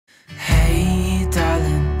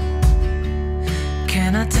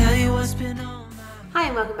tell you what's been on my mind. Hi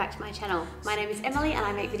and welcome back to my channel. My name is Emily and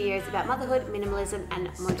I make videos about motherhood, minimalism and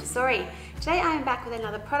Montessori. Today I am back with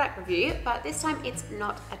another product review, but this time it's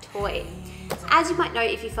not a toy. As you might know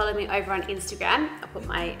if you follow me over on Instagram, I'll put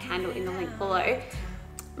my handle in the link below.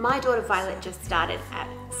 My daughter Violet just started at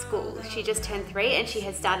school. She just turned 3 and she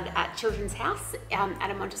has started at Children's House at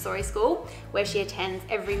a Montessori school where she attends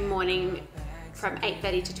every morning from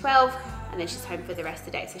 8:30 to 12 and then she's home for the rest of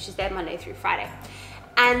the day. So she's there Monday through Friday.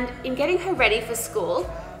 And in getting her ready for school,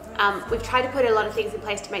 we've tried to put a lot of things in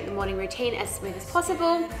place to make the morning routine as smooth as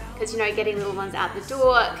possible because, you know, getting little ones out the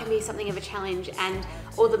door can be something of a challenge, and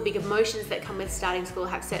all the big emotions that come with starting school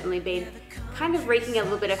have certainly been kind of wreaking a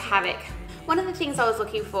little bit of havoc. One of the things I was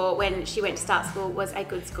looking for when she went to start school was a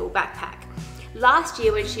good school backpack. Last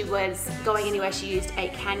year when she was going anywhere, she used a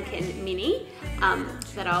Can Mini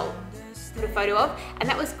that I'll put a photo of, and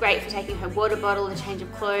that was great for taking her water bottle, a change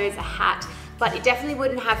of clothes, a hat, but it definitely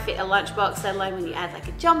wouldn't have fit a lunchbox, let alone when you add like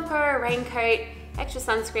a jumper, a raincoat, extra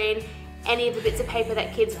sunscreen, any of the bits of paper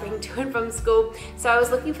that kids bring to and from school. So I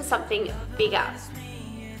was looking for something bigger.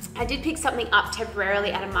 I did pick something up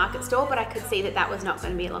temporarily at a market store, but I could see that that was not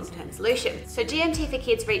going to be a long-term solution. So GMT For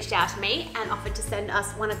Kids reached out to me and offered to send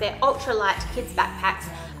us one of their ultralight kids backpacks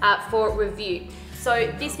for review.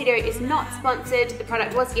 So this video is not sponsored, the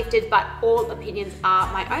product was gifted, but all opinions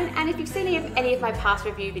are my own. And if you've seen any of my past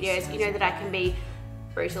review videos, you know that I can be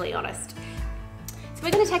brutally honest. So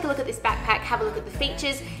we're going to take a look at this backpack, have a look at the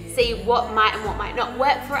features, see what might and what might not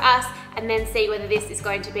work for us, and then see whether this is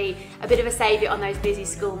going to be a bit of a savior on those busy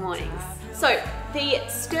school mornings. So the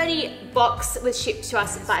sturdy box was shipped to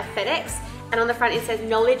us by FedEx, and on the front it says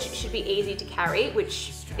knowledge should be easy to carry,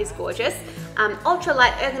 which is gorgeous.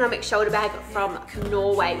 Ultralight ergonomic shoulder bag from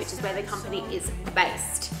Norway, which is where the company is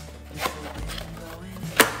based.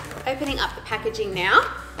 Opening up the packaging now,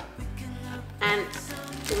 and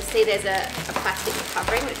you'll see there's a plastic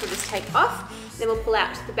covering which we'll just take off. Then we'll pull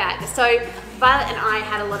out the bag. So Violet and I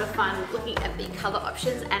had a lot of fun looking at the color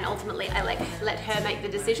options, and ultimately I let her make the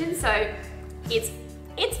decision. So it's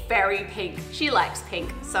very pink. She likes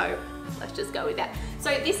pink, so let's just go with that. So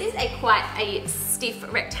this is quite a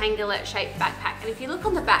stiff rectangular shaped backpack, and if you look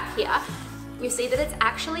on the back here, you see that it's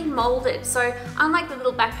actually molded. So unlike the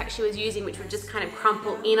little backpack she was using, which would just kind of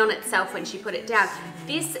crumple in on itself when she put it down,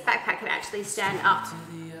 this backpack can actually stand up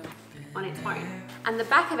on its own. And the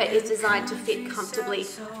back of it is designed to fit comfortably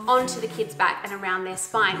onto the kids' back and around their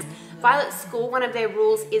spines. Violet's school, one of their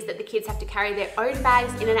rules is that the kids have to carry their own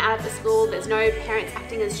bags in and out of the school. There's no parents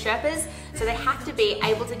acting as Sherpas, so they have to be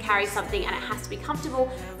able to carry something, and it has to be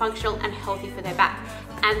comfortable, functional and healthy for their back.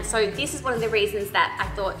 And so this is one of the reasons that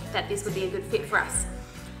I thought that this would be a good fit for us.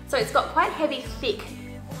 So it's got quite heavy, thick,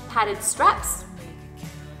 padded straps,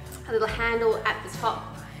 a little handle at the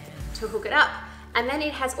top to hook it up, and then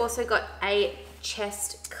it has also got a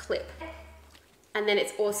chest clip, and then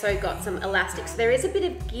it's also got some elastic. So there is a bit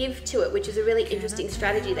of give to it, which is a really interesting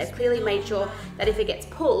strategy. They've clearly made sure that if it gets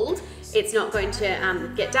pulled, it's not going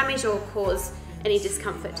to get damaged or cause any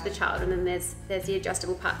discomfort to the child. And then there's the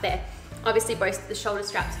adjustable part there. Obviously both the shoulder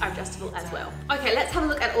straps are adjustable as well. Okay, let's have a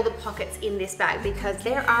look at all the pockets in this bag because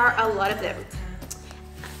there are a lot of them.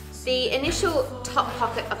 The initial top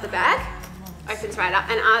pocket of the bag opens right up,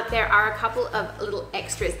 and there are a couple of little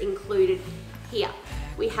extras included here.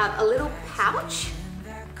 We have a little pouch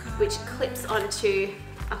which clips onto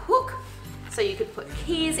a hook, so you could put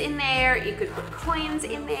keys in there, you could put coins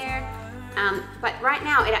in there, but right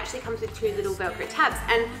now it actually comes with 2 little Velcro tabs,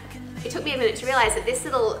 and it took me a minute to realize that this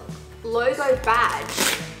little logo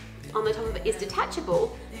badge on the top of it is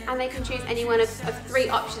detachable, and they can choose any one of 3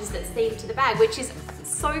 options that's themed to the bag, which is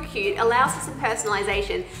so cute, allows for some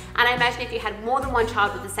personalization. And I imagine if you had more than one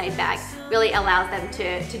child with the same bag, really allows them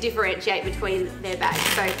to differentiate between their bags.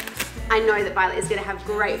 So I know that Violet is going to have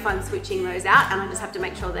great fun switching those out, and I just have to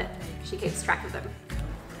make sure that she keeps track of them.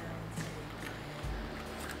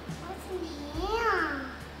 What's in here?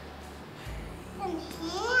 What's in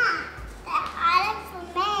here? That item for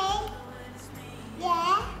me.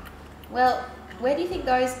 Yeah. Well, where do you think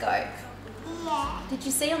those go? Yeah. Did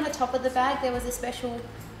you see on the top of the bag there was a special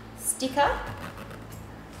sticker?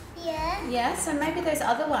 Yeah. Yeah, so maybe those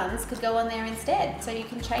other ones could go on there instead, so you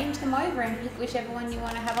can change them over and pick whichever one you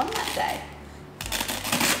want to have on that day.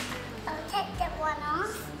 I'll take that one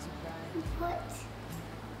off and put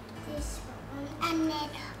this one, and then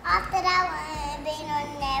after that one has been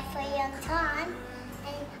on there for a long time,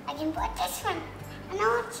 and I can put this one, and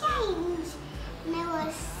I'll change, and it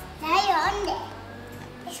will stay on there.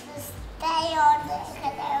 This will stay on there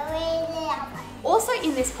because I really love it. Also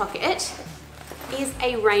in this pocket is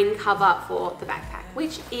a rain cover for the backpack,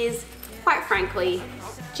 which is quite frankly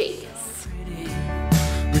genius.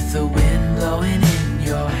 With the wind blowing in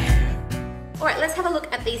your hair. All right, let's have a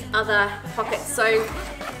look at these other pockets. So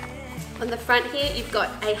on the front here, you've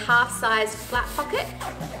got a half-sized flat pocket,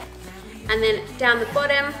 and then down the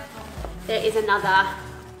bottom, there is another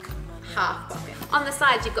half pocket. On the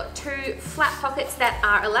sides, you've got two flat pockets that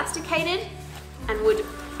are elasticated and would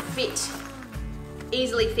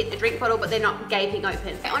easily fit a drink bottle, but they're not gaping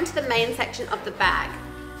open. Onto the main section of the bag.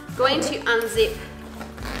 Going to unzip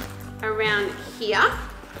around here.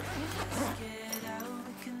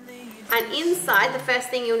 And inside, the first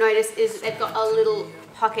thing you'll notice is they've got a little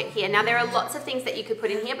pocket here. Now there are lots of things that you could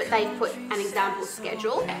put in here, but they've put an example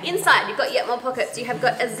schedule. Inside, you've got yet more pockets. You have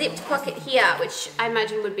got a zipped pocket here, which I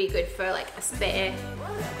imagine would be good for like a spare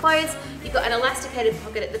clothes. You've got an elasticated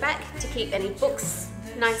pocket at the back to keep any books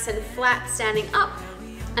nice and flat standing up.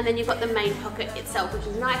 And then you've got the main pocket itself, which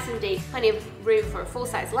is nice and deep. Plenty of room for a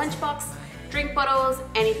full-size lunchbox, drink bottles,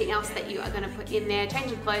 anything else that you are going to put in there,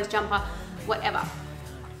 change of clothes, jumper, whatever.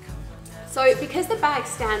 So because the bag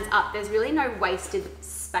stands up, there's really no wasted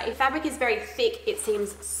space. The fabric is very thick, it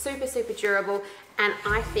seems super, super durable, and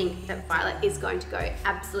I think that Violet is going to go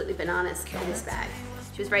absolutely bananas for this bag.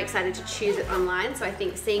 She was very excited to choose it online, so I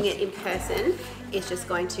think seeing it in person is just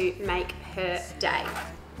going to make her day.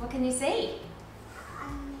 What can you see?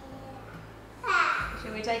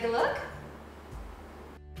 Should we take a look?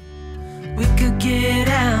 We could get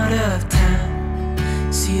out of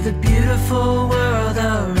town, see the beautiful world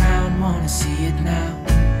around, wanna see it now.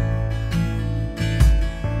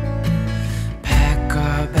 Pack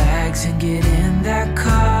our bags and get in that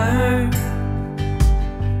car,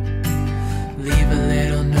 leave a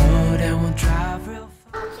little note and we'll drive real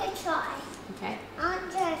far. I want to try. Okay. I'll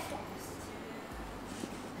do it first.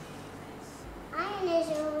 I need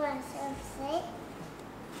to run something.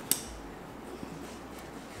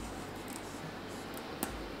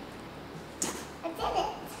 I did it.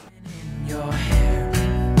 In your hair,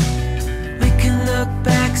 we can look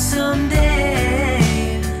back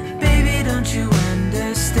someday. Baby, don't you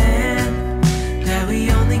understand that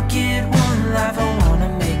we only get one life? I wanna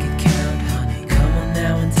make it count, honey. Come on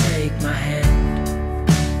now and take my hand.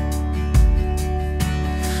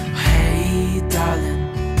 Hey, darling,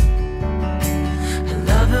 I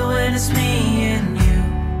love it when it's me and you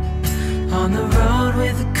on the road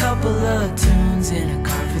with a couple of tunes in a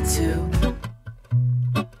car for two.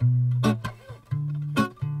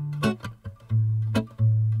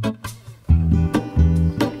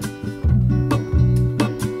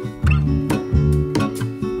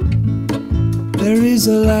 There is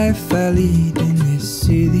a life I lead in this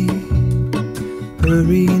city,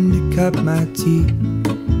 hurrying to cut my teeth.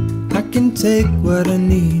 I can take what I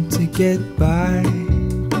need to get by,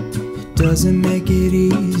 it doesn't make it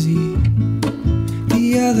easy.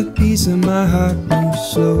 The other piece of my heart moves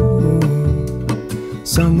slow,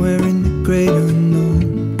 somewhere in the great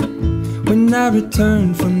unknown. When I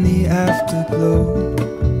return from the afterglow,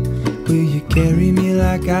 will you carry me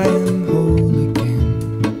like I am whole again?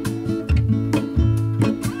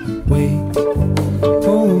 Wait,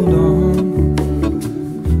 hold on,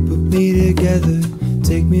 put me together,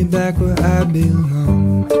 take me back where I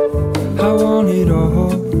belong. I want it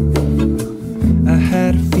all, I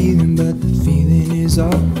had a feeling but the feeling is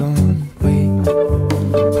all gone. Wait,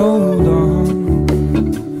 hold on,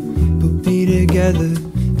 put me together,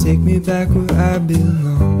 take me back where I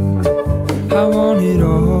belong. I want it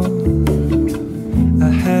all, I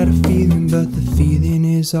had a feeling but the feeling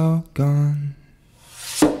is all gone.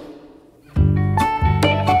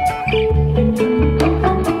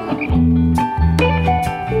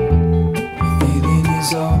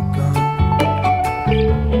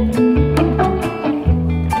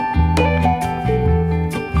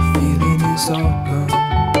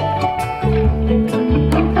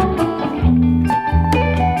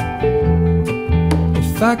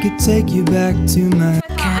 If I could take you back to my...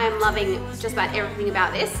 I'm loving just about everything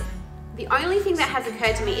about this. The only thing that has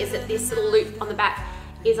occurred to me is that this little loop on the back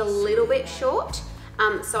is a little bit short.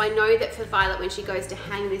 So I know that for Violet, when she goes to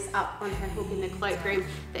hang this up on her hook in the cloakroom,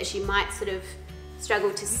 that she might sort of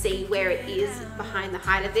struggle to see where it is behind the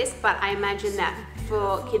height of this, but I imagine that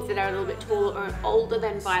for kids that are a little bit taller or older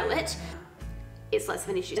than Violet, it's less of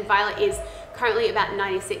an issue. And Violet is currently about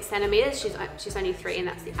 96 centimeters. She's only 3 and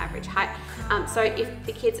that's the average height. So if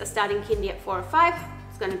the kids are starting kindy at 4 or 5,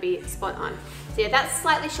 it's gonna be spot on. So yeah, that's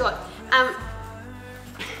slightly short.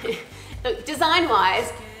 Look,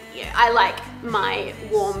 design-wise, yeah, I like my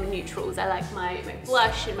warm neutrals. I like my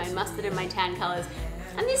blush and my mustard and my tan colors.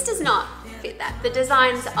 And this does not fit that. The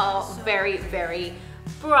designs are very, very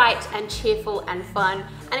bright and cheerful and fun.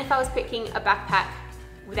 And if I was picking a backpack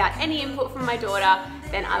without any input from my daughter,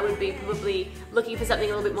 then I would be probably looking for something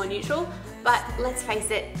a little bit more neutral. But let's face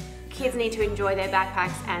it, kids need to enjoy their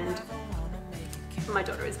backpacks, and my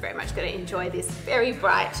daughter is very much going to enjoy this very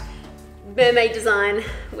bright mermaid design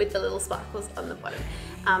with the little sparkles on the bottom.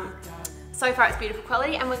 So far it's beautiful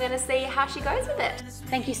quality, and we're going to see how she goes with it.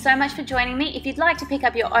 Thank you so much for joining me. If you'd like to pick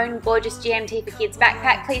up your own gorgeous GMT for Kids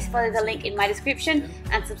backpack, please follow the link in my description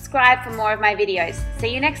and subscribe for more of my videos.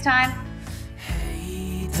 See you next time.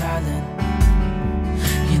 Hey darling,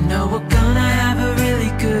 you know we're gonna have a really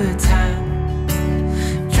good time,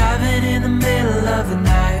 driving in the middle of the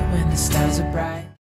night when the stars are bright.